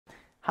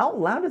how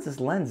loud does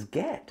this lens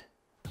get?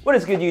 What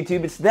is good,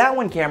 YouTube? It's That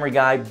One Camera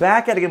Guy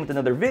back at it again with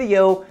another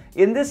video.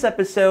 In this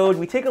episode,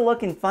 we take a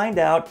look and find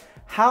out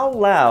how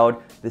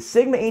loud the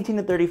Sigma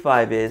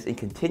 18-35 is in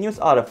continuous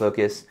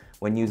autofocus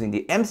when using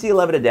the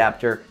MC11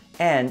 adapter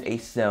and a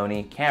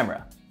Sony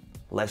camera.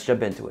 Let's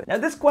jump into it. Now,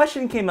 this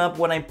question came up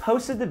when I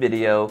posted the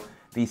video,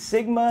 the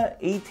Sigma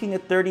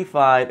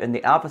 18-35 and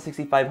the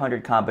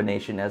Alpha-6500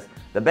 combination as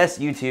the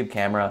best YouTube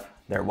camera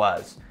there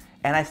was.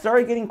 And I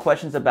started getting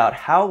questions about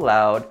how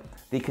loud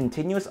the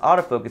continuous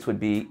autofocus would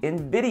be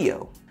in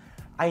video.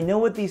 I know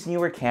with these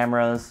newer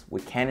cameras,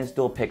 with Canon's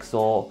dual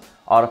pixel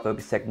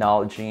autofocus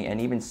technology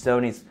and even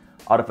Sony's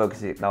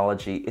autofocus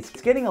technology, it's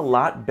getting a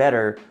lot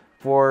better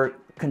for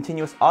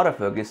continuous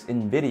autofocus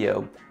in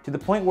video to the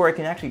point where it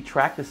can actually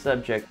track the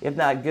subject, if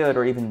not good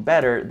or even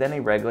better than a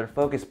regular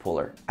focus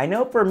puller. I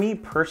know for me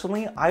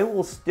personally, I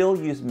will still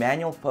use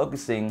manual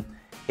focusing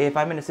if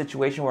I'm in a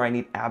situation where I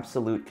need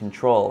absolute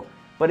control.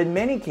 But in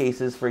many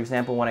cases, for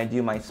example, when I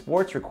do my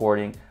sports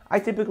recording, I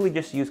typically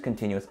just use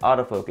continuous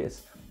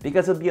autofocus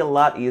because it'll be a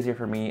lot easier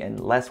for me and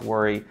less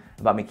worry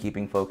about me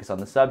keeping focus on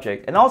the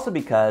subject, and also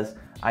because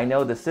I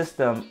know the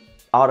system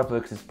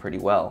autofocuses pretty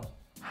well.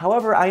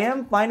 However, I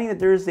am finding that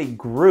there's a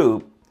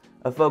group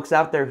of folks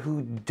out there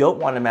who don't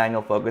want a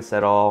manual focus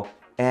at all,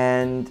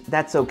 and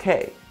that's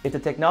okay. If the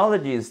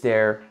technology is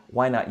there,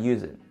 why not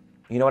use it?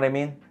 You know what I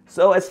mean?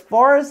 So as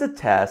far as the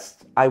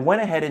test, I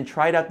went ahead and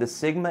tried out the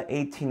Sigma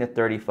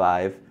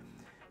 18-35,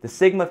 the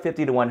Sigma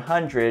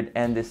 50-100,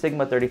 and the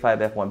Sigma 35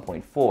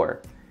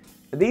 f1.4.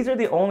 These are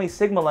the only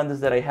Sigma lenses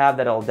that I have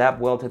that'll adapt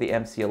well to the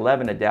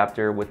MC11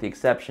 adapter, with the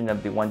exception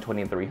of the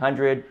 120 and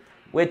 300,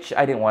 which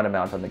I didn't want to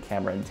mount on the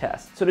camera and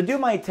test. So to do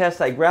my test,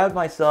 I grabbed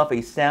myself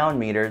a sound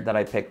meter that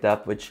I picked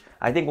up, which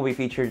I think will be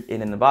featured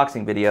in an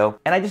unboxing video,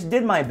 and I just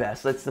did my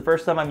best. It's the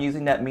first time I'm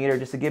using that meter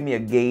just to give me a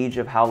gauge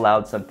of how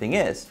loud something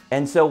is.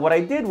 And so what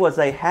I did was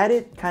I had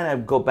it kind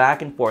of go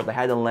back and forth. I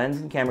had the lens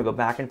and camera go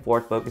back and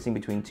forth, focusing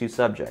between two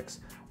subjects.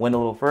 One a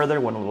little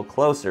further, one a little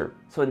closer.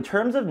 So in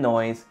terms of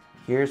noise,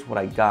 here's what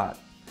I got.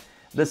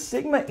 The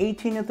Sigma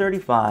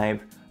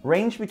 18-35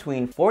 ranged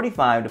between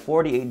 45 to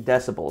 48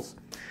 decibels.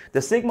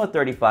 The Sigma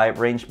 35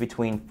 ranged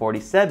between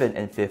 47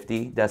 and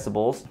 50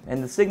 decibels,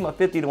 and the Sigma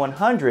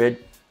 50-100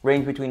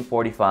 ranged between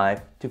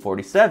 45 to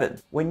 47.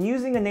 When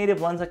using a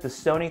native lens like the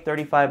Sony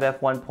 35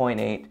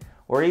 f1.8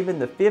 or even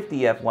the 50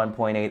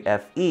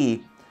 f1.8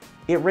 FE,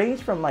 it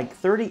ranged from like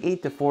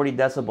 38 to 40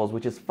 decibels,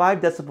 which is 5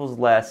 decibels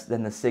less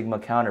than the Sigma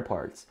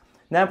counterparts.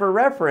 Now for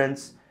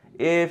reference,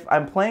 if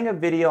I'm playing a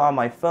video on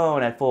my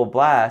phone at full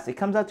blast, it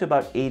comes out to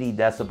about 80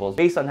 decibels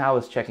based on how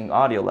it's checking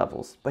audio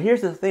levels. But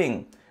here's the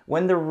thing,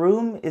 when the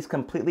room is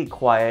completely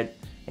quiet,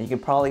 and you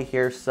can probably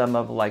hear some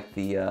of like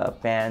the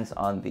fans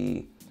on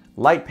the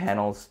light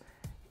panels,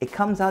 it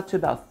comes out to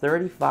about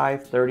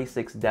 35,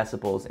 36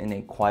 decibels in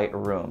a quiet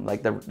room,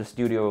 like the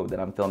studio that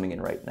I'm filming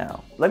in right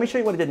now. Let me show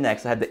you what I did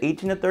next. I had the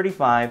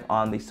 18-35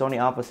 on the Sony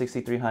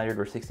a6500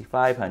 or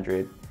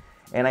 6500,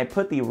 and I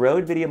put the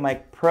Rode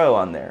Videomic Pro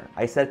on there.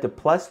 I set it to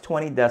plus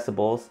 20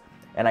 decibels,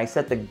 and I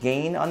set the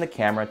gain on the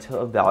camera to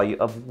a value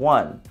of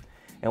 1.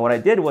 And what I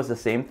did was the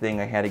same thing.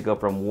 I had to go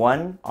from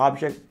one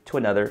object to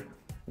another,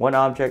 one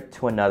object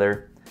to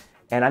another,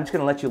 and I'm just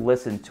gonna let you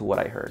listen to what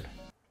I heard.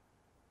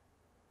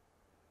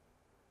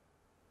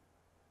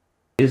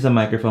 Is the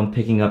microphone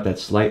picking up that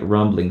slight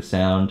rumbling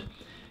sound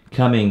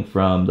coming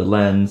from the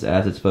lens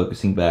as it's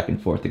focusing back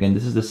and forth. Again,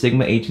 this is the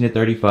Sigma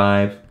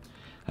 18-35.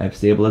 I have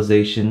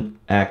stabilization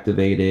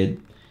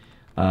activated.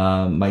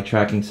 My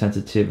tracking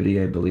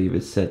sensitivity, I believe,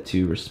 is set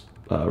to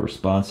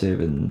responsive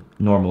and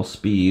normal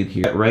speed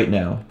here right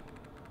now.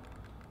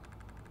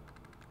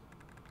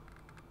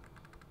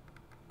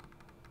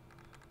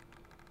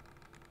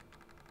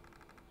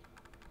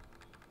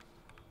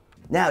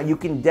 Now, you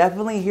can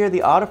definitely hear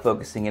the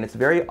autofocusing, and it's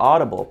very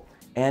audible.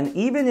 And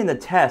even in the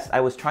test, I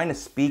was trying to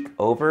speak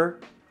over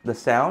the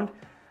sound,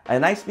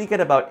 and I speak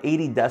at about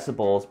 80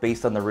 decibels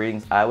based on the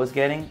readings I was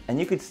getting, and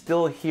you could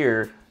still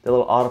hear the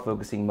little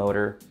autofocusing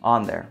motor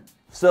on there.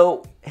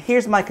 So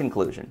here's my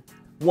conclusion.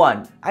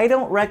 1, I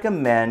don't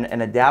recommend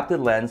an adapted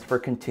lens for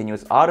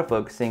continuous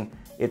autofocusing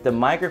if the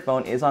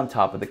microphone is on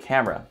top of the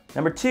camera.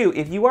 Number 2,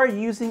 if you are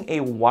using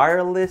a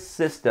wireless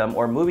system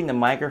or moving the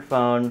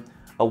microphone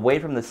away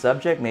from the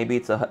subject, maybe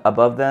it's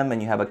above them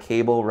and you have a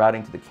cable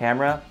routing to the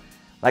camera,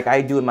 like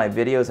I do in my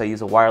videos, I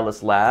use a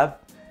wireless lav,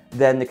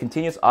 then the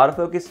continuous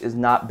autofocus is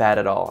not bad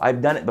at all. I've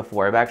done it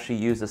before. I've actually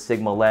used a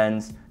Sigma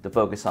lens to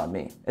focus on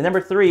me. And number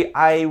 3,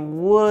 I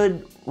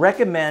would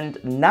recommend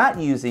not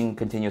using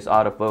continuous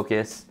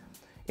autofocus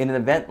in an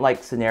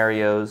event-like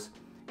scenarios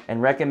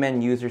and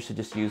recommend users to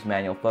just use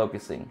manual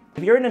focusing.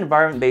 If you're in an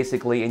environment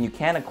basically and you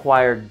can't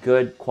acquire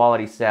good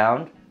quality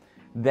sound,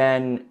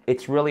 then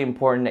it's really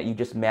important that you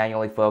just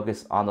manually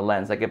focus on the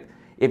lens. Like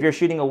if you're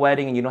shooting a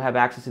wedding and you don't have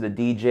access to the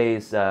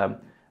DJ's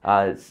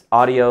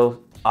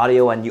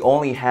audio and you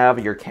only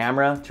have your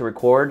camera to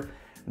record,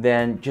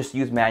 then just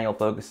use manual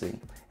focusing.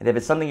 And if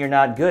it's something you're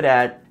not good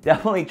at,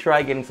 definitely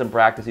try getting some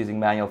practice using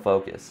manual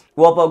focus.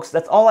 Well folks,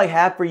 that's all I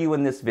have for you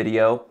in this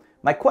video.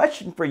 My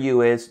question for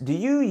you is, do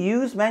you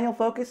use manual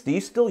focus? Do you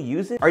still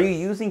use it? Are you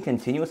using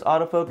continuous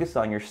autofocus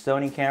on your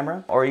Sony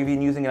camera? Or are you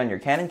even using it on your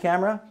Canon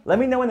camera? Let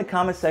me know in the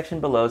comment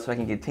section below so I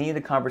can continue the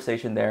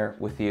conversation there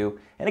with you.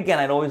 And again,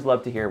 I'd always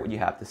love to hear what you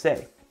have to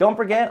say. Don't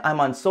forget, I'm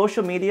on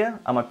social media.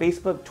 I'm on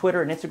Facebook,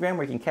 Twitter, and Instagram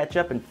where you can catch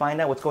up and find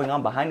out what's going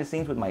on behind the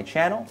scenes with my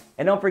channel.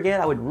 And don't forget,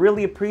 I would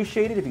really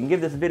appreciate it if you can give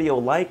this video a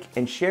like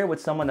and share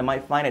with someone that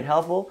might find it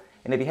helpful.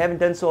 And if you haven't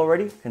done so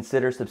already,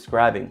 consider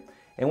subscribing.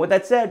 And with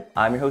that said,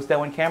 I'm your host, that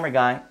one camera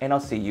guy, and I'll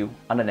see you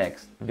on the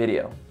next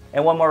video.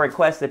 And one more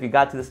request, if you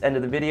got to this end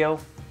of the video,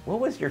 what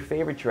was your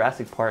favorite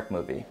Jurassic Park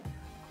movie?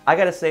 I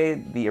gotta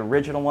say, the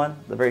original one,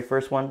 the very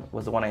first one,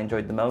 was the one I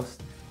enjoyed the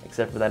most,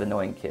 except for that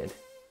annoying kid.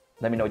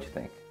 Let me know what you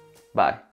think. Bye.